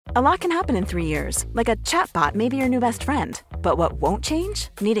A lot can happen in 3 years, like a chatbot may be your new best friend. But what won't change?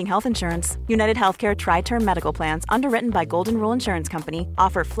 Needing health insurance. United Healthcare Tri-Term Medical Plans, underwritten by Golden Rule Insurance Company,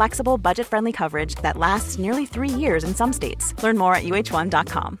 offer flexible, budget-friendly coverage that lasts nearly 3 years in some states. Learn more at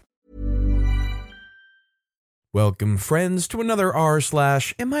uh1.com. Welcome, friends, to another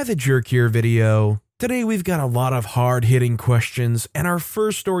rSlash Am I the Jerk Here video. Today we've got a lot of hard-hitting questions, and our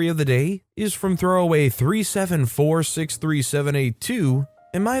first story of the day is from throwaway 374637882.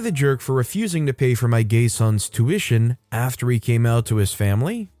 Am I the jerk for refusing to pay for my gay son's tuition after he came out to his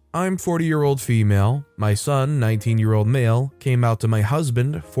family? I'm 40-year-old female. My son, 19-year-old male, came out to my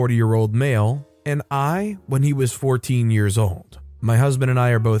husband, 40-year-old male, and I when he was 14 years old. My husband and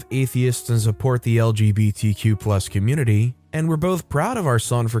I are both atheists and support the LGBTQ+ community, and we're both proud of our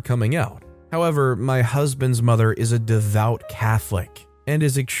son for coming out. However, my husband's mother is a devout Catholic and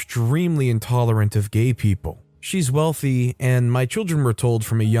is extremely intolerant of gay people. She's wealthy, and my children were told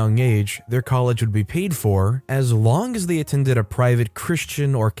from a young age their college would be paid for as long as they attended a private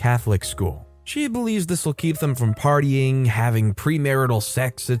Christian or Catholic school. She believes this will keep them from partying, having premarital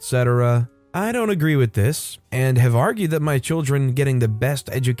sex, etc. I don't agree with this, and have argued that my children getting the best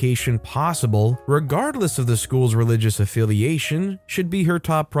education possible, regardless of the school's religious affiliation, should be her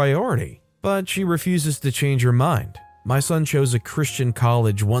top priority. But she refuses to change her mind. My son chose a Christian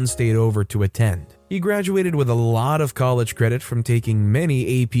college one state over to attend. He graduated with a lot of college credit from taking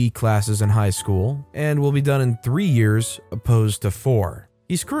many AP classes in high school, and will be done in 3 years opposed to 4.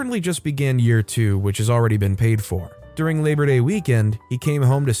 He's currently just began year 2, which has already been paid for. During Labor Day weekend, he came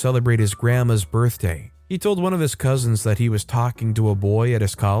home to celebrate his grandma's birthday. He told one of his cousins that he was talking to a boy at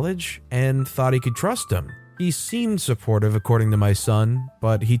his college and thought he could trust him. He seemed supportive according to my son,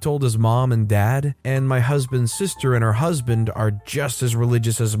 but he told his mom and dad, and my husband's sister and her husband are just as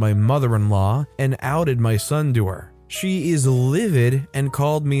religious as my mother-in-law, and outed my son to her. She is livid and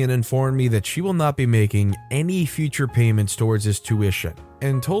called me and informed me that she will not be making any future payments towards his tuition,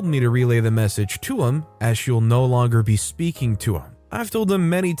 and told me to relay the message to him as she'll no longer be speaking to him. I've told him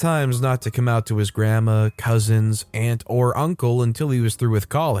many times not to come out to his grandma, cousins, aunt, or uncle until he was through with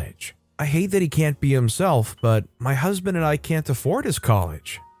college. I hate that he can't be himself, but my husband and I can't afford his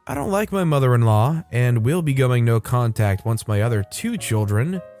college. I don't like my mother-in-law, and will be going no contact once my other 2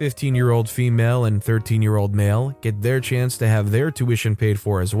 children, 15-year-old female and 13-year-old male, get their chance to have their tuition paid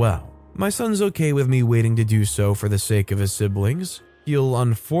for as well. My son's okay with me waiting to do so for the sake of his siblings. He'll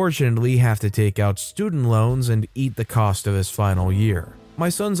unfortunately have to take out student loans and eat the cost of his final year. My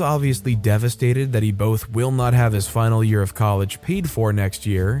son's obviously devastated that he both will not have his final year of college paid for next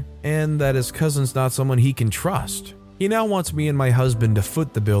year, and that his cousin's not someone he can trust. He now wants me and my husband to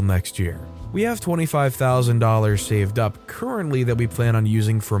foot the bill next year. We have $25,000 saved up currently that we plan on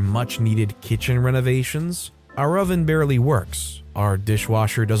using for much-needed kitchen renovations. Our oven barely works, our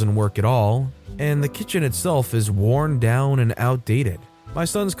dishwasher doesn't work at all, and the kitchen itself is worn down and outdated. My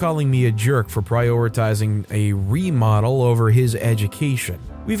son's calling me a jerk for prioritizing a remodel over his education.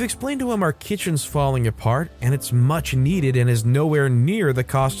 We've explained to him our kitchen's falling apart and it's much needed and is nowhere near the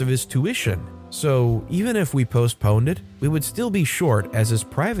cost of his tuition. So even if we postponed it, we would still be short as his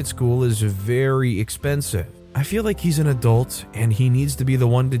private school is very expensive. I feel like he's an adult and he needs to be the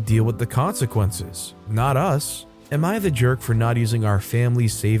one to deal with the consequences, not us. Am I the jerk for not using our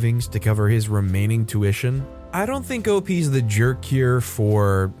family's savings to cover his remaining tuition? I don't think OP's the jerk here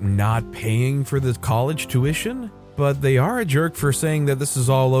for not paying for the college tuition, but they are a jerk for saying that this is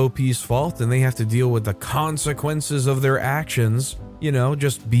all OP's fault and they have to deal with the consequences of their actions,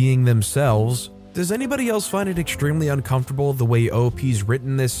 just being themselves. Does anybody else find it extremely uncomfortable the way OP's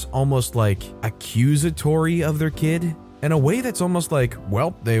written this almost like accusatory of their kid? In a way that's almost like,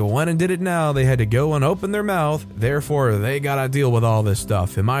 well, they went and did it now, they had to go and open their mouth, therefore they gotta deal with all this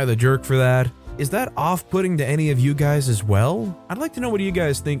stuff. Am I the jerk for that? Is that off-putting to any of you guys as well? I'd like to know what you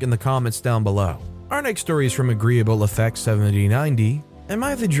guys think in the comments down below. Our next story is from Agreeable Effects 7090. Am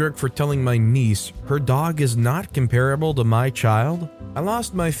I the jerk for telling my niece her dog is not comparable to my child? I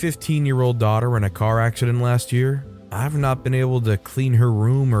lost my 15-year-old daughter in a car accident last year. I've not been able to clean her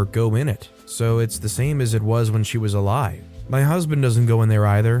room or go in it, so it's the same as it was when she was alive. My husband doesn't go in there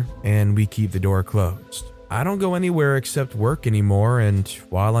either, and we keep the door closed. I don't go anywhere except work anymore, and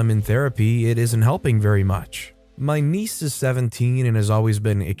while I'm in therapy, it isn't helping very much. My niece is 17 and has always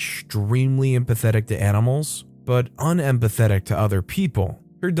been extremely empathetic to animals, but unempathetic to other people.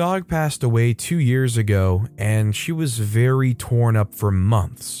 Her dog passed away 2 years ago, and she was very torn up for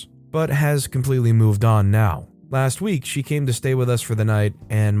months, but has completely moved on now. Last week, she came to stay with us for the night,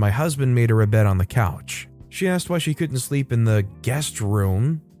 and my husband made her a bed on the couch. She asked why she couldn't sleep in the guest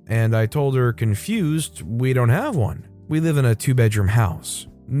room, and I told her, confused, we don't have one. We live in a 2-bedroom house.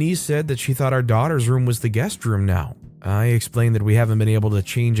 Niece said that she thought our daughter's room was the guest room now. I explained that we haven't been able to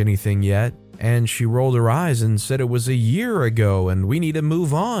change anything yet, and she rolled her eyes and said it was a year ago and we need to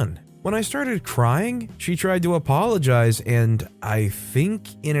move on. When I started crying, she tried to apologize and, I think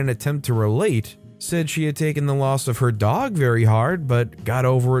in an attempt to relate, said she had taken the loss of her dog very hard but got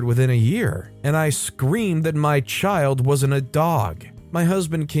over it within a year. And I screamed that my child wasn't a dog. My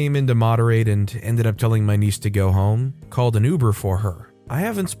husband came in to moderate and ended up telling my niece to go home, called an Uber for her. I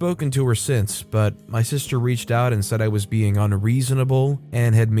haven't spoken to her since, but my sister reached out and said I was being unreasonable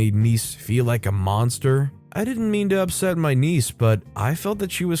and had made niece feel like a monster. I didn't mean to upset my niece, but I felt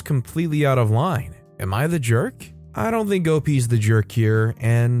that she was completely out of line. Am I the jerk? I don't think OP's the jerk here,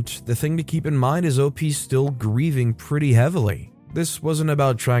 and the thing to keep in mind is OP's still grieving pretty heavily. This wasn't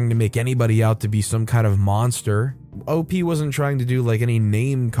about trying to make anybody out to be some kind of monster. OP wasn't trying to do like any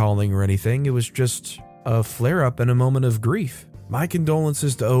name calling or anything, it was just a flare-up and a moment of grief. My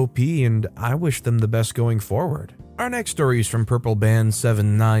condolences to OP, and I wish them the best going forward. Our next story is from Purple Band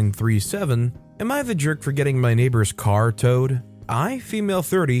 7937. Am I the jerk for getting my neighbor's car towed? I, female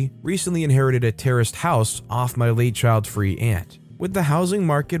 30, recently inherited a terraced house off my late child-free aunt. With the housing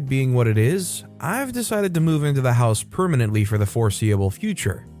market being what it is, I've decided to move into the house permanently for the foreseeable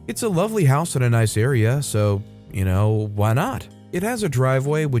future. It's a lovely house in a nice area, so, why not? It has a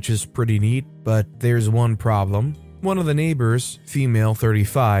driveway, which is pretty neat, but there's one problem. One of the neighbors, female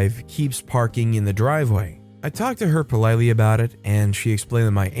 35, keeps parking in the driveway. I talked to her politely about it, and she explained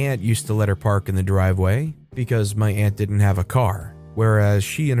that my aunt used to let her park in the driveway because my aunt didn't have a car, whereas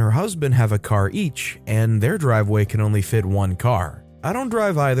she and her husband have a car each, and their driveway can only fit one car. I don't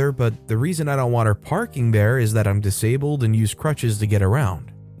drive either, but the reason I don't want her parking there is that I'm disabled and use crutches to get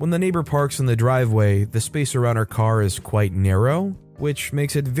around. When the neighbor parks in the driveway, the space around her car is quite narrow, which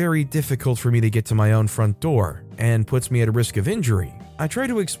makes it very difficult for me to get to my own front door and puts me at a risk of injury. I tried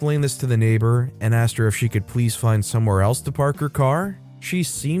to explain this to the neighbor and asked her if she could please find somewhere else to park her car. She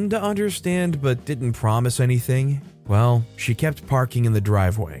seemed to understand but didn't promise anything. Well, she kept parking in the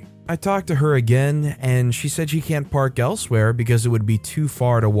driveway. I talked to her again and she said she can't park elsewhere because it would be too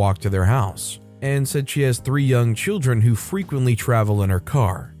far to walk to their house, and said she has 3 young children who frequently travel in her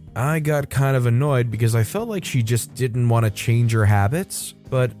car. I got kind of annoyed because I felt like she just didn't want to change her habits,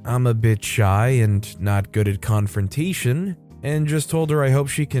 but I'm a bit shy and not good at confrontation, and just told her I hope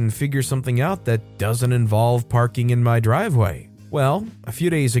she can figure something out that doesn't involve parking in my driveway. Well, a few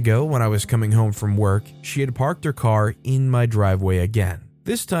days ago when I was coming home from work, she had parked her car in my driveway again.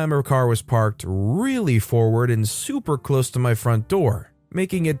 This time her car was parked really forward and super close to my front door,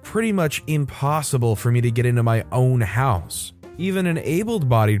 making it pretty much impossible for me to get into my own house. Even an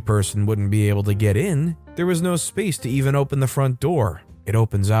able-bodied person wouldn't be able to get in. There was no space to even open the front door. It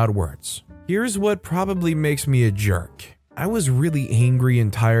opens outwards. Here's what probably makes me a jerk. I was really angry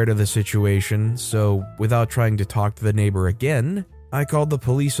and tired of the situation, so without trying to talk to the neighbor again, I called the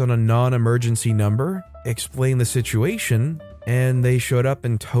police on a non-emergency number, explained the situation, and they showed up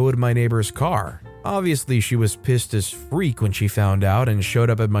and towed my neighbor's car. Obviously, she was pissed as freak when she found out and showed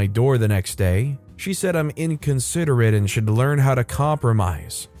up at my door the next day. She said I'm inconsiderate and should learn how to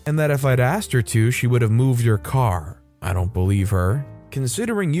compromise, and that if I'd asked her to, she would have moved her car. I don't believe her,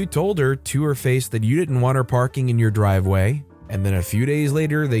 considering you told her to her face that you didn't want her parking in your driveway, and then a few days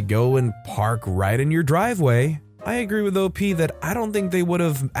later they go and park right in your driveway. I agree with OP that I don't think they would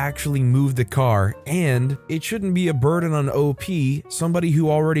have actually moved the car, and it shouldn't be a burden on OP, somebody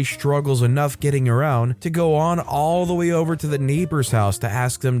who already struggles enough getting around, to go on all the way over to the neighbor's house to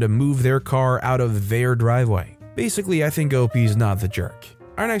ask them to move their car out of their driveway. Basically, I think OP's not the jerk.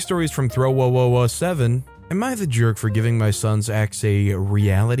 Our next story is from Throw7. Am I the jerk for giving my son's ex a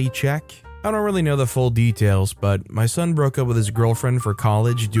reality check? I don't really know the full details, but my son broke up with his girlfriend for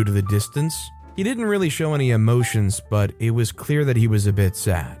college due to the distance. He didn't really show any emotions, but it was clear that he was a bit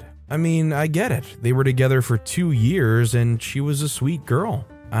sad. I mean, I get it. They were together for 2 years and she was a sweet girl.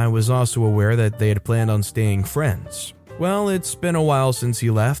 I was also aware that they had planned on staying friends. Well, it's been a while since he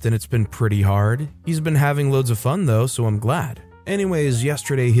left and it's been pretty hard. He's been having loads of fun though, so I'm glad. Anyways,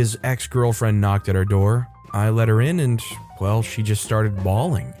 yesterday his ex-girlfriend knocked at our door. I let her in and, well, she just started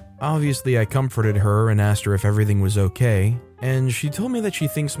bawling. Obviously, I comforted her and asked her if everything was okay, and she told me that she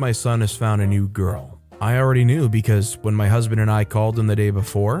thinks my son has found a new girl. I already knew because when my husband and I called him the day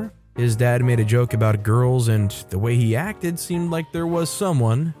before, his dad made a joke about girls and the way he acted seemed like there was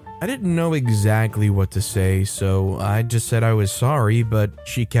someone. I didn't know exactly what to say, so I just said I was sorry, but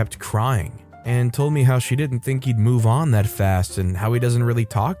she kept crying and told me how she didn't think he'd move on that fast and how he doesn't really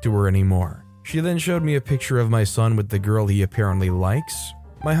talk to her anymore. She then showed me a picture of my son with the girl he apparently likes.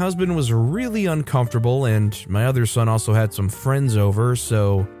 My husband was really uncomfortable, and my other son also had some friends over,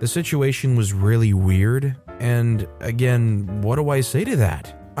 so the situation was really weird. And again, what do I say to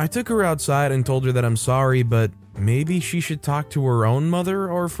that? I took her outside and told her that I'm sorry, but maybe she should talk to her own mother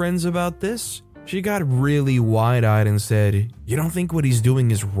or friends about this. She got really wide-eyed and said, "You don't think what he's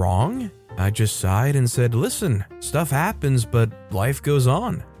doing is wrong?" I just sighed and said, "Listen, stuff happens, but life goes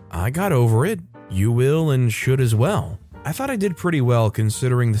on. I got over it. You will and should as well." I thought I did pretty well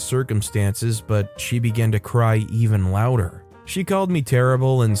considering the circumstances, but she began to cry even louder. She called me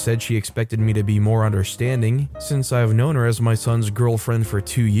terrible and said she expected me to be more understanding since I've known her as my son's girlfriend for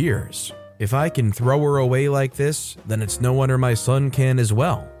 2 years. If I can throw her away like this, then it's no wonder my son can as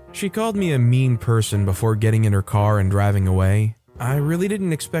well. She called me a mean person before getting in her car and driving away. I really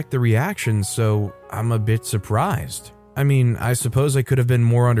didn't expect the reaction, so I'm a bit surprised. I mean, I suppose I could have been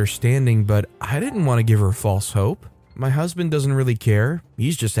more understanding, but I didn't want to give her false hope. My husband doesn't really care.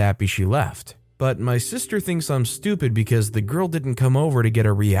 He's just happy she left. But my sister thinks I'm stupid because the girl didn't come over to get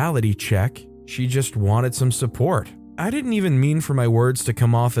a reality check. She just wanted some support. I didn't even mean for my words to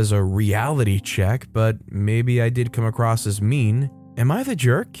come off as a reality check, but maybe I did come across as mean. Am I the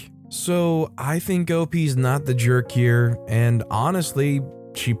jerk? So I think OP's not the jerk here, and honestly,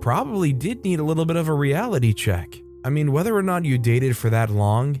 she probably did need a little bit of a reality check. I mean, whether or not you dated for that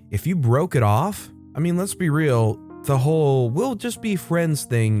long, if you broke it off, I mean, let's be real, the whole "we'll just be friends"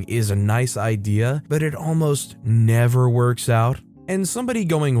 thing is a nice idea, but it almost never works out. And somebody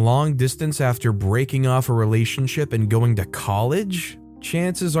going long distance after breaking off a relationship and going to college,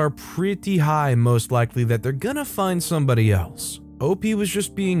 chances are pretty high most likely that they're gonna find somebody else. OP was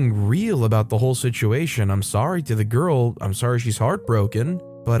just being real about the whole situation. I'm sorry to the girl, I'm sorry she's heartbroken,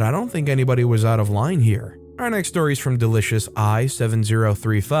 but I don't think anybody was out of line here. Our next story is from Delicious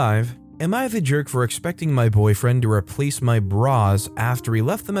I7035. Am I the jerk for expecting my boyfriend to replace my bras after he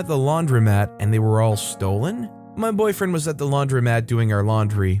left them at the laundromat and they were all stolen? My boyfriend was at the laundromat doing our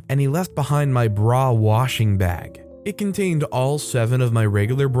laundry, and he left behind my bra washing bag. It contained all 7 of my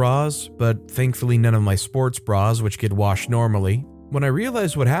regular bras, but thankfully none of my sports bras, which get washed normally. When I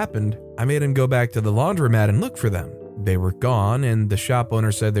realized what happened, I made him go back to the laundromat and look for them. They were gone, and the shop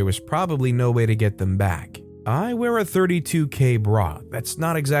owner said there was probably no way to get them back. I wear a 32K bra. That's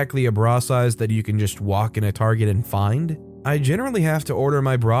not exactly a bra size that you can just walk in a Target and find. I generally have to order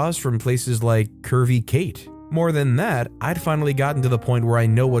my bras from places like Curvy Kate. More than that, I'd finally gotten to the point where I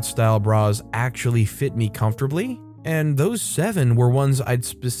know what style bras actually fit me comfortably, and those 7 were ones I'd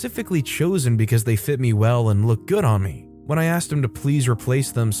specifically chosen because they fit me well and look good on me. When I asked him to please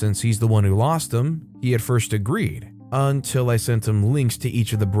replace them since he's the one who lost them, he at first agreed. Until I sent him links to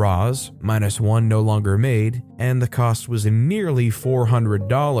each of the bras, minus one no longer made, and the cost was nearly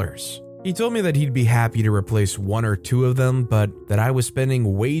 $400. He told me that he'd be happy to replace 1 or 2 of them, but that I was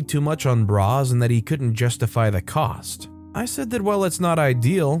spending way too much on bras and that he couldn't justify the cost. I said that while it's not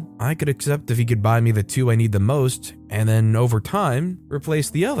ideal, I could accept if he could buy me the 2 I need the most, and then over time, replace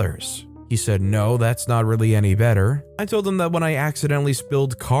the others. He said no, that's not really any better. I told him that when I accidentally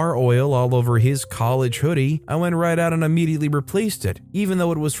spilled car oil all over his college hoodie, I went right out and immediately replaced it, even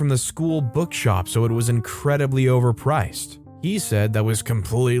though it was from the school bookshop, so it was incredibly overpriced. He said that was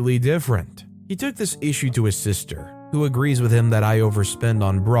completely different. He took this issue to his sister, who agrees with him that I overspend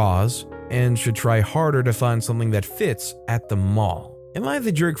on bras and should try harder to find something that fits at the mall. Am I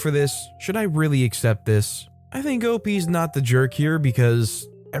the jerk for this? Should I really accept this? I think OP's not the jerk here because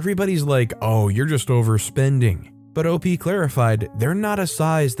everybody's like, "Oh, you're just overspending." But OP clarified, they're not a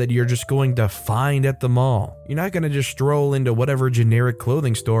size that you're just going to find at the mall. You're not going to just stroll into whatever generic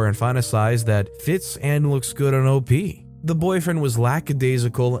clothing store and find a size that fits and looks good on OP. The boyfriend was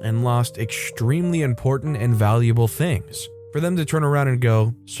lackadaisical and lost extremely important and valuable things. For them to turn around and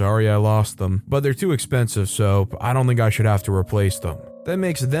go, "Sorry I lost them, but they're too expensive, so I don't think I should have to replace them." That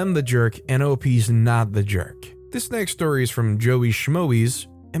makes them the jerk and OP's not the jerk. This next story is from Joey Schmoes.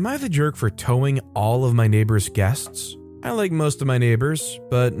 Am I the jerk for towing all of my neighbors' guests? I like most of my neighbors,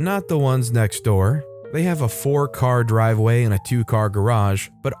 but not the ones next door. They have a 4-car driveway and a 2-car garage,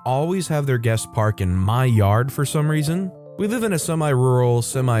 but always have their guests park in my yard for some reason. We live in a semi-rural,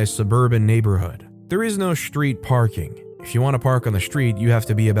 semi-suburban neighborhood. There is no street parking. If you want to park on the street, you have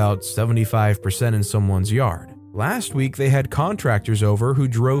to be about 75% in someone's yard. Last week, they had contractors over who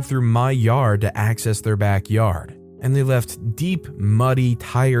drove through my yard to access their backyard, and they left deep, muddy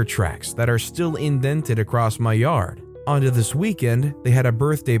tire tracks that are still indented across my yard. Onto this weekend, they had a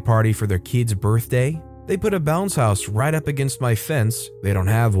birthday party for their kid's birthday. They put a bounce house right up against my fence. They don't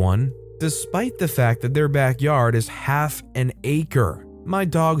have one, despite the fact that their backyard is half an acre. My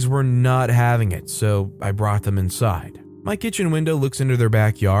dogs were not having it, so I brought them inside. My kitchen window looks into their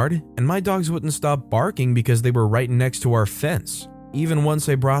backyard, and my dogs wouldn't stop barking because they were right next to our fence, even once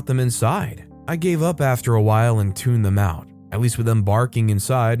I brought them inside. I gave up after a while and tuned them out. At least with them barking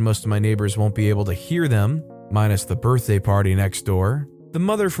inside, most of my neighbors won't be able to hear them, minus the birthday party next door. The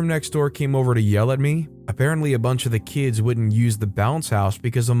mother from next door came over to yell at me. Apparently a bunch of the kids wouldn't use the bounce house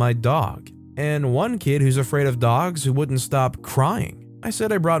because of my dog. And one kid who's afraid of dogs who wouldn't stop crying. I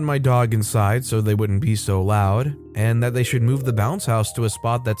said I brought my dog inside so they wouldn't be so loud, and that they should move the bounce house to a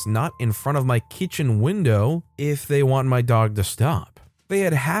spot that's not in front of my kitchen window if they want my dog to stop. They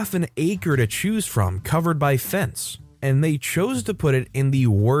had half an acre to choose from, covered by fence, and they chose to put it in the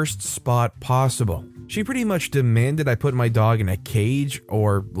worst spot possible. She pretty much demanded I put my dog in a cage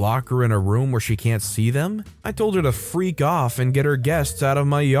or lock her in a room where she can't see them. I told her to freak off and get her guests out of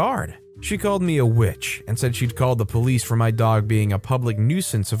my yard. She called me a witch and said she'd call the police for my dog being a public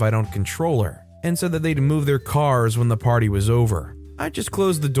nuisance if I don't control her, and said that they'd move their cars when the party was over. I just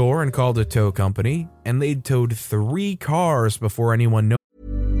closed the door and called a tow company, and they'd towed 3 cars before anyone noticed.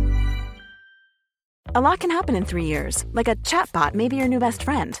 A lot can happen in 3 years, like a chatbot may be your new best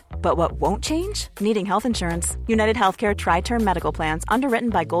friend. But what won't change? Needing health insurance. United Healthcare Tri-Term Medical Plans, underwritten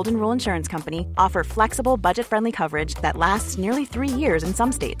by Golden Rule Insurance Company, offer flexible, budget-friendly coverage that lasts nearly 3 years in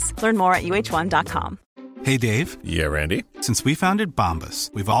some states. Learn more at uh1.com. Hey, Dave. Yeah, Randy. Since we founded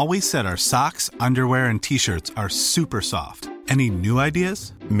Bombas, we've always said our socks, underwear, and T-shirts are super soft. Any new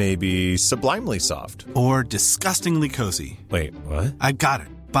ideas? Maybe sublimely soft. Or disgustingly cozy. Wait, what? I got it.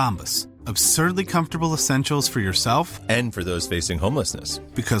 Bombas. Absurdly comfortable essentials for yourself And for those facing homelessness.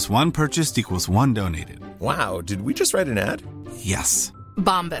 because one purchased equals one donated. Wow, did we just write an ad? Yes.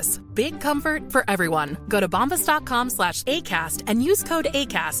 Bombas. Big comfort for everyone. Go to bombas.com/ACAST and use code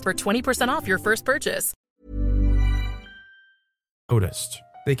ACAST for 20% off your first purchase.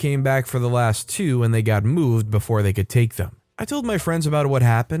 They came back for the last 2 and they got moved before they could take them. I told my friends about what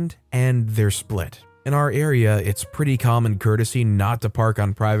happened, and they're split. In our area, it's pretty common courtesy not to park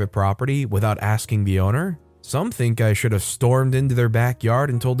on private property without asking the owner. Some think I should have stormed into their backyard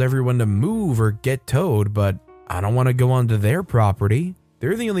and told everyone to move or get towed, but I don't want to go onto their property.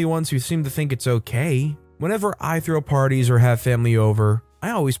 They're the only ones who seem to think it's okay. Whenever I throw parties or have family over, I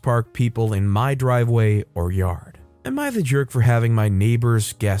always park people in my driveway or yard. Am I the jerk for having my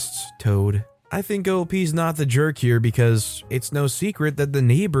neighbor's guests towed? I think OP's not the jerk here because it's no secret that the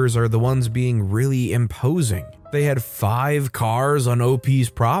neighbors are the ones being really imposing. They had 5 cars on OP's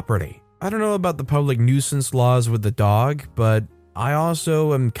property. I don't know about the public nuisance laws with the dog, but I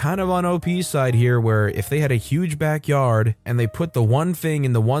also am kind of on OP's side here, where if they had a huge backyard and they put the one thing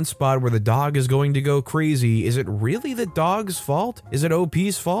in the one spot where the dog is going to go crazy, is it really the dog's fault? Is it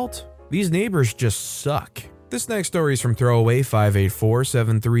OP's fault? These neighbors just suck. This next story is from Throwaway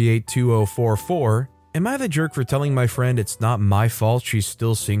 584-738-2044. Am I the jerk for telling my friend it's not my fault she's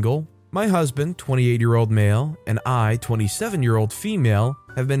still single? My husband, 28-year-old male, and I, 27-year-old female,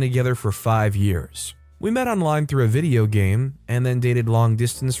 have been together for 5 years. We met online through a video game and then dated long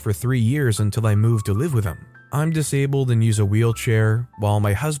distance for 3 years until I moved to live with him. I'm disabled and use a wheelchair, while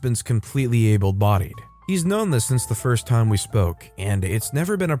my husband's completely able-bodied. He's known this since the first time we spoke, and it's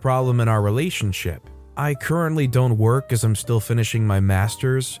never been a problem in our relationship. I currently don't work as I'm still finishing my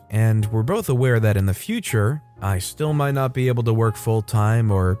master's, and we're both aware that in the future, I still might not be able to work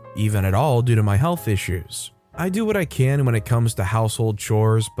full-time or even at all due to my health issues. I do what I can when it comes to household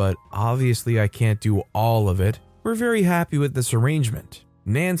chores, but obviously I can't do all of it. We're very happy with this arrangement.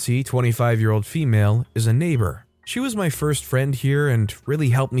 Nancy, 25-year-old female, is a neighbor. She was my first friend here and really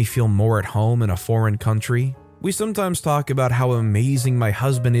helped me feel more at home in a foreign country. We sometimes talk about how amazing my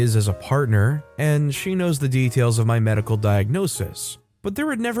husband is as a partner, and she knows the details of my medical diagnosis. But there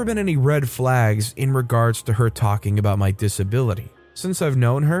had never been any red flags in regards to her talking about my disability. Since I've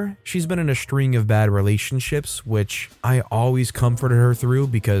known her, she's been in a string of bad relationships, which I always comforted her through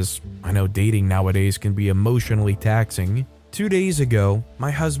because I know dating nowadays can be emotionally taxing. 2 days ago,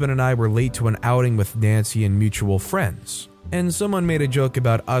 my husband and I were late to an outing with Nancy and mutual friends, and someone made a joke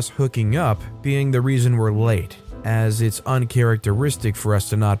about us hooking up being the reason we're late, as it's uncharacteristic for us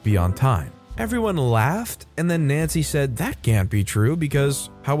to not be on time. Everyone laughed, and then Nancy said that can't be true because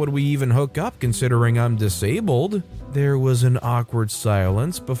how would we even hook up considering I'm disabled? There was an awkward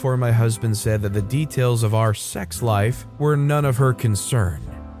silence before my husband said that the details of our sex life were none of her concern.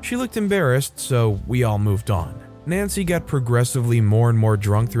 She looked embarrassed, so we all moved on. Nancy got progressively more and more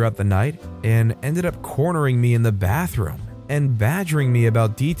drunk throughout the night and ended up cornering me in the bathroom and badgering me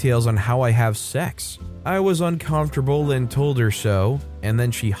about details on how I have sex. I was uncomfortable and told her so, and then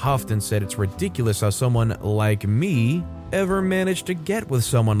she huffed and said it's ridiculous how someone like me ever managed to get with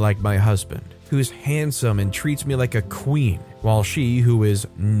someone like my husband. who's handsome and treats me like a queen, while she, who is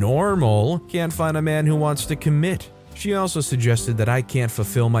normal, can't find a man who wants to commit. She also suggested that I can't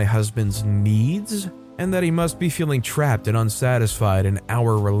fulfill my husband's needs and that he must be feeling trapped and unsatisfied in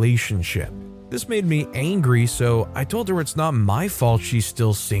our relationship. This made me angry, so I told her it's not my fault she's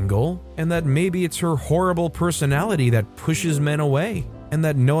still single, and that maybe it's her horrible personality that pushes men away, and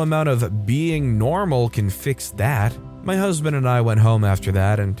that no amount of being normal can fix that. My husband and I went home after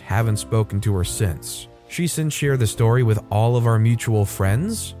that and haven't spoken to her since. She since shared the story with all of our mutual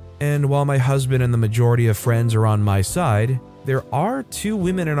friends, and while my husband and the majority of friends are on my side, there are 2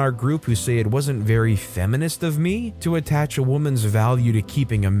 women in our group who say it wasn't very feminist of me to attach a woman's value to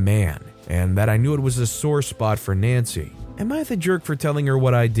keeping a man, and that I knew it was a sore spot for Nancy. Am I the jerk for telling her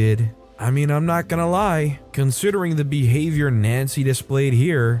what I did? I mean, I'm not gonna lie. Considering the behavior Nancy displayed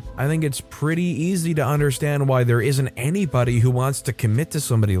here, I think it's pretty easy to understand why there isn't anybody who wants to commit to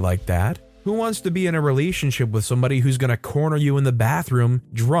somebody like that. Who wants to be in a relationship with somebody who's gonna corner you in the bathroom,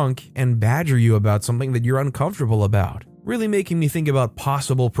 drunk, and badger you about something that you're uncomfortable about? Really making me think about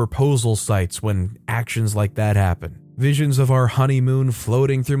possible proposal sites when actions like that happen. Visions of our honeymoon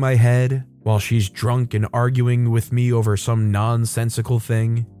floating through my head while she's drunk and arguing with me over some nonsensical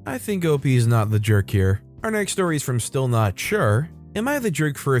thing. I think OP's not the jerk here. Our next story is from Still Not Sure. Am I the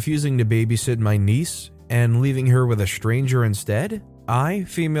jerk for refusing to babysit my niece and leaving her with a stranger instead? I,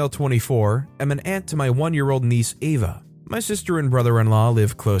 female 24, am an aunt to my 1-year-old niece Ava. My sister and brother-in-law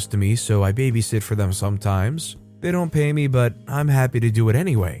live close to me, so I babysit for them sometimes. They don't pay me, but I'm happy to do it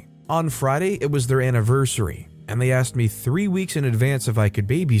anyway. On Friday, it was their anniversary, and they asked me 3 weeks in advance if I could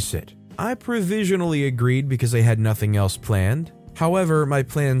babysit. I provisionally agreed because I had nothing else planned. However, my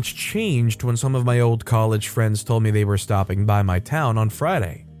plans changed when some of my old college friends told me they were stopping by my town on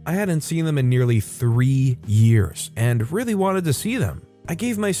Friday. I hadn't seen them in nearly 3 years and really wanted to see them. I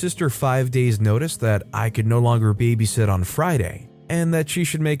gave my sister 5 days notice that I could no longer babysit on Friday and that she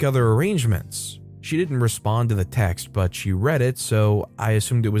should make other arrangements. She didn't respond to the text, but she read it, so I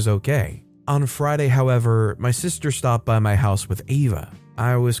assumed it was okay. On Friday, however, my sister stopped by my house with Ava.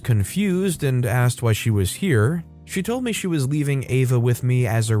 I was confused and asked why she was here. She told me she was leaving Ava with me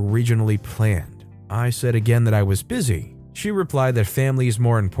as originally planned. I said again that I was busy. She replied that family is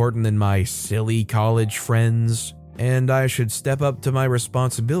more important than my silly college friends, and I should step up to my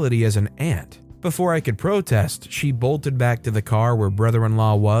responsibility as an aunt. Before I could protest, she bolted back to the car where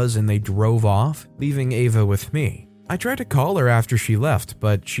brother-in-law was and they drove off, leaving Ava with me. I tried to call her after she left,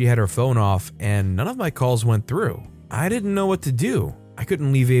 but she had her phone off and none of my calls went through. I didn't know what to do. I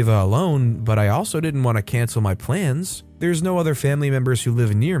couldn't leave Ava alone, but I also didn't want to cancel my plans. There's no other family members who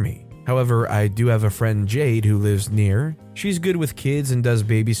live near me. However, I do have a friend Jade who lives near. She's good with kids and does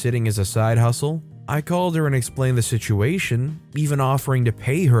babysitting as a side hustle. I called her and explained the situation, even offering to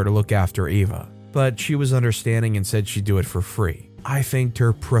pay her to look after Ava. But she was understanding and said she'd do it for free. I thanked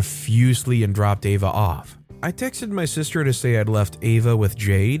her profusely and dropped Ava off. I texted my sister to say I'd left Ava with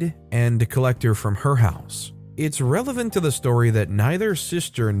Jade and to collect her from her house. It's relevant to the story that neither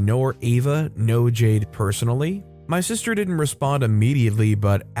sister nor Ava know Jade personally. My sister didn't respond immediately,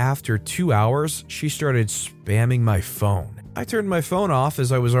 but after 2 hours, she started spamming my phone. I turned my phone off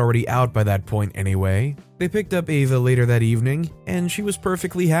as I was already out by that point anyway. They picked up Ava later that evening, and she was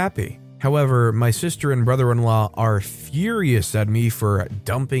perfectly happy. However, my sister and brother-in-law are furious at me for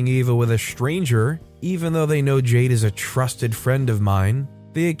dumping Ava with a stranger, even though they know Jade is a trusted friend of mine.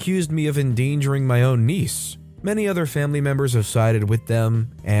 They accused me of endangering my own niece. Many other family members have sided with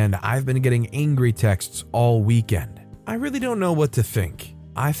them, and I've been getting angry texts all weekend. I really don't know what to think.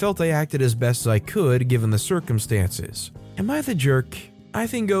 I felt I acted as best as I could given the circumstances. Am I the jerk? I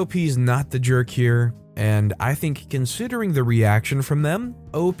think OP's not the jerk here, and I think considering the reaction from them,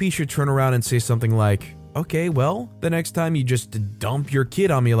 OP should turn around and say something like, okay, well, the next time you just dump your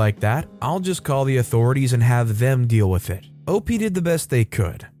kid on me like that, I'll just call the authorities and have them deal with it. OP did the best they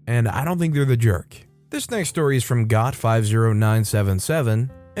could, and I don't think they're the jerk. This next story is from Got50977.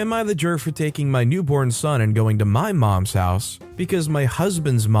 Am I the jerk for taking my newborn son and going to my mom's house because my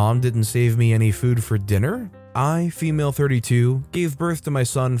husband's mom didn't save me any food for dinner? I, female 32, gave birth to my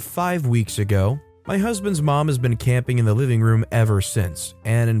son 5 weeks ago. My husband's mom has been camping in the living room ever since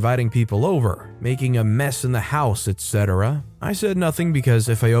and inviting people over, making a mess in the house, etc. I said nothing because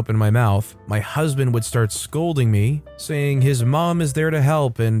if I opened my mouth, my husband would start scolding me, saying his mom is there to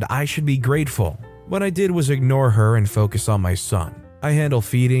help and I should be grateful. What I did was ignore her and focus on my son. I handle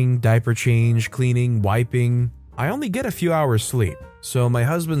feeding, diaper change, cleaning, wiping. I only get a few hours sleep, so my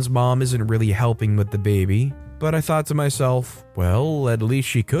husband's mom isn't really helping with the baby. But I thought to myself, well, at least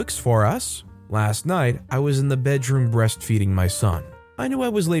she cooks for us. Last night, I was in the bedroom breastfeeding my son. I knew I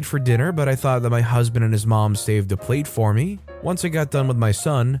was late for dinner, but I thought that my husband and his mom saved a plate for me. Once I got done with my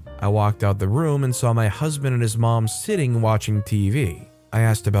son, I walked out the room and saw my husband and his mom sitting watching TV. I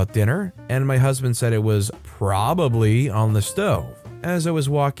asked about dinner, and my husband said it was probably on the stove. As I was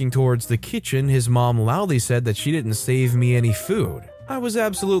walking towards the kitchen, his mom loudly said that she didn't save me any food. I was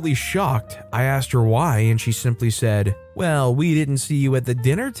absolutely shocked. I asked her why, and she simply said, "Well, we didn't see you at the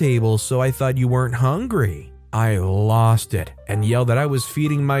dinner table, so I thought you weren't hungry." I lost it and yelled that I was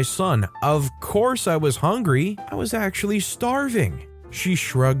feeding my son. Of course I was hungry. I was actually starving. She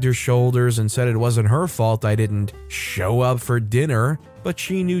shrugged her shoulders and said it wasn't her fault I didn't show up for dinner, but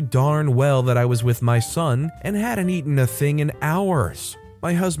she knew darn well that I was with my son and hadn't eaten a thing in hours.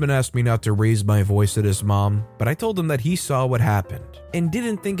 My husband asked me not to raise my voice at his mom, but I told him that he saw what happened and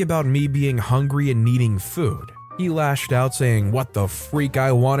didn't think about me being hungry and needing food. He lashed out saying what the freak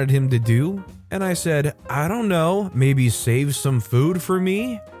I wanted him to do, and I said, "I don't know, maybe save some food for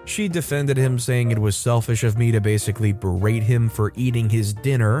me?" She defended him, saying it was selfish of me to basically berate him for eating his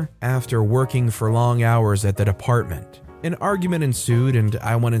dinner after working for long hours at the department. An argument ensued, and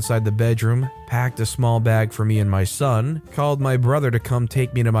I went inside the bedroom, packed a small bag for me and my son, called my brother to come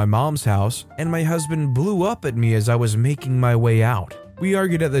take me to my mom's house, and my husband blew up at me as I was making my way out. We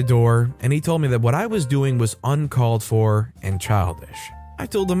argued at the door, and he told me that what I was doing was uncalled for and childish. I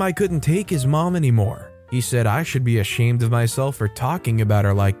told him I couldn't take his mom anymore. He said I should be ashamed of myself for talking about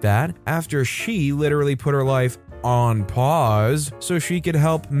her like that after she literally put her life on pause so she could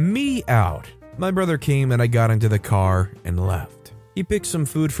help me out. My brother came and I got into the car and left. He picked some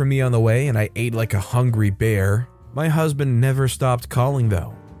food for me on the way and I ate like a hungry bear. My husband never stopped calling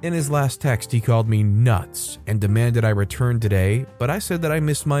though. In his last text, he called me nuts and demanded I return today, but I said that I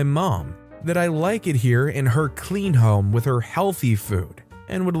miss my mom, that I like it here in her clean home with her healthy food,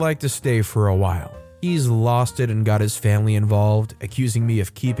 and would like to stay for a while. He's lost it and got his family involved, accusing me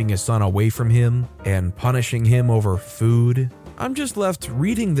of keeping his son away from him and punishing him over food. I'm just left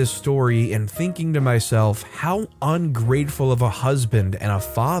reading this story and thinking to myself, how ungrateful of a husband and a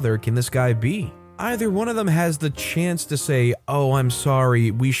father can this guy be? Either one of them has the chance to say, "Oh, I'm sorry,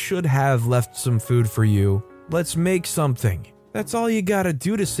 we should have left some food for you. Let's make something." That's all you gotta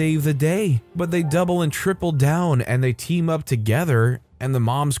do to save the day. But they double and triple down and they team up together, and the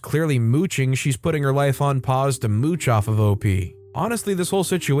mom's clearly mooching. She's putting her life on pause to mooch off of OP. Honestly, this whole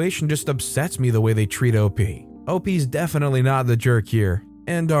situation just upsets me the way they treat OP. OP's definitely not the jerk here.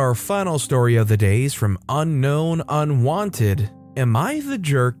 And our final story of the day is from Unknown Unwanted. Am I the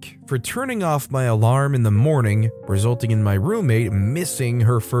jerk for turning off my alarm in the morning, resulting in my roommate missing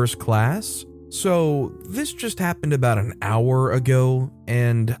her first class? So, this just happened about an hour ago,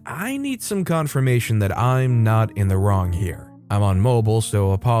 and I need some confirmation that I'm not in the wrong here. I'm on mobile,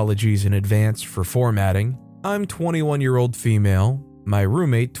 so apologies in advance for formatting. I'm 21-year-old female, my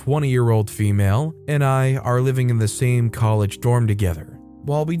roommate 20-year-old female, and I are living in the same college dorm together.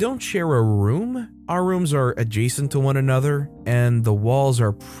 While we don't share a room, our rooms are adjacent to one another, and the walls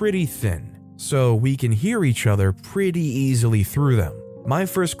are pretty thin, so we can hear each other pretty easily through them. My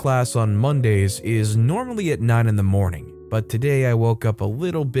first class on Mondays is normally at 9 in the morning, but today I woke up a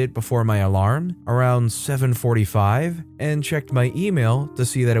little bit before my alarm, around 7:45, and checked my email to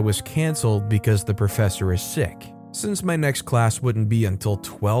see that it was canceled because the professor is sick. Since my next class wouldn't be until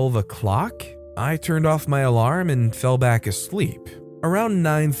 12 o'clock, I turned off my alarm and fell back asleep. Around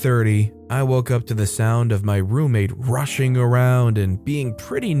 9:30, I woke up to the sound of my roommate rushing around and being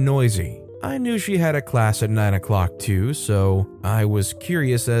pretty noisy. I knew she had a class at 9 o'clock too, so I was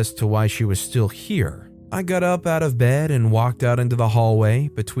curious as to why she was still here. I got up out of bed and walked out into the hallway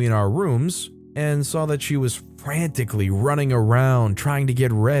between our rooms and saw that she was frantically running around trying to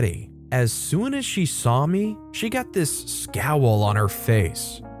get ready. As soon as she saw me, she got this scowl on her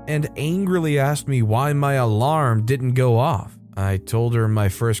face and angrily asked me why my alarm didn't go off. I told her my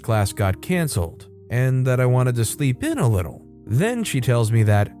first class got canceled and that I wanted to sleep in a little. Then she tells me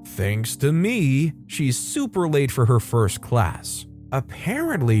that, thanks to me, she's super late for her first class.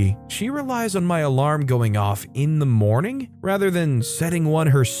 Apparently, she relies on my alarm going off in the morning rather than setting one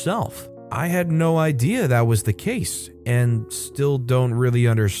herself. I had no idea that was the case and still don't really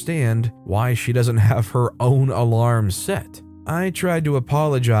understand why she doesn't have her own alarm set. I tried to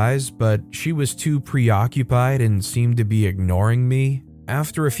apologize, but she was too preoccupied and seemed to be ignoring me.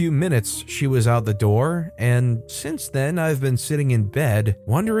 After a few minutes, she was out the door, and since then I've been sitting in bed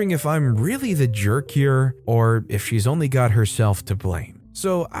wondering if I'm really the jerk here or if she's only got herself to blame.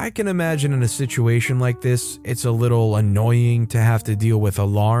 So I can imagine in a situation like this, it's a little annoying to have to deal with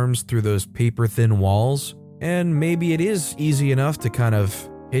alarms through those paper-thin walls, and maybe it is easy enough to kind of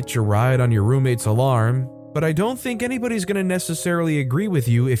hitch a ride on your roommate's alarm. But I don't think anybody's going to necessarily agree with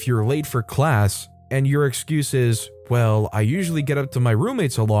you if you're late for class and your excuse is, well, I usually get up to my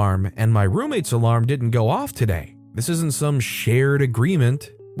roommate's alarm and my roommate's alarm didn't go off today. This isn't some shared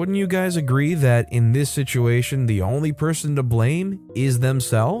agreement. Wouldn't you guys agree that in this situation, the only person to blame is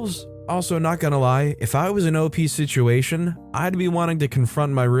themselves? Also, not gonna lie, if I was in OP situation, I'd be wanting to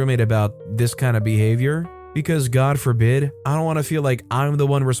confront my roommate about this kind of behavior. Because God forbid, I don't want to feel like I'm the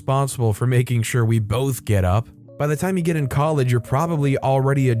one responsible for making sure we both get up. By the time you get in college, you're probably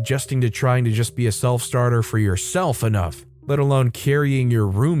already adjusting to trying to just be a self-starter for yourself enough, let alone carrying your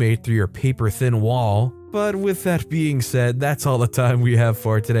roommate through your paper-thin wall. But with that being said, that's all the time we have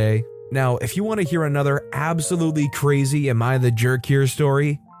for today. Now, if you want to hear another absolutely crazy Am I the Jerk Here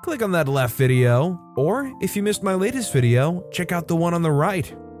story, click on that left video. Or if you missed my latest video, check out the one on the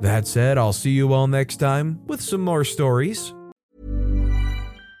right. That said, I'll see you all next time with some more stories.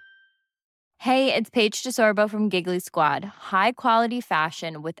 Hey, it's Paige DeSorbo from Giggly Squad. High quality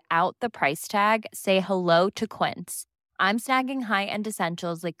fashion without the price tag. Say hello to Quince. I'm snagging high-end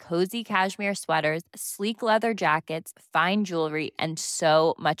essentials like cozy cashmere sweaters, sleek leather jackets, fine jewelry, and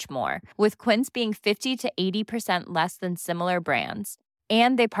so much more. With Quince being 50 to 80% less than similar brands.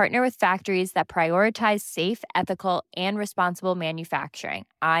 And they partner with factories that prioritize safe, ethical, and responsible manufacturing.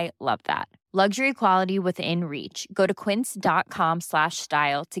 I love that. Luxury quality within reach. Go to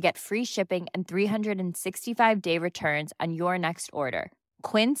quince.com/style to get free shipping and 365-day returns on your next order.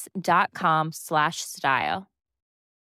 Quince.com/style.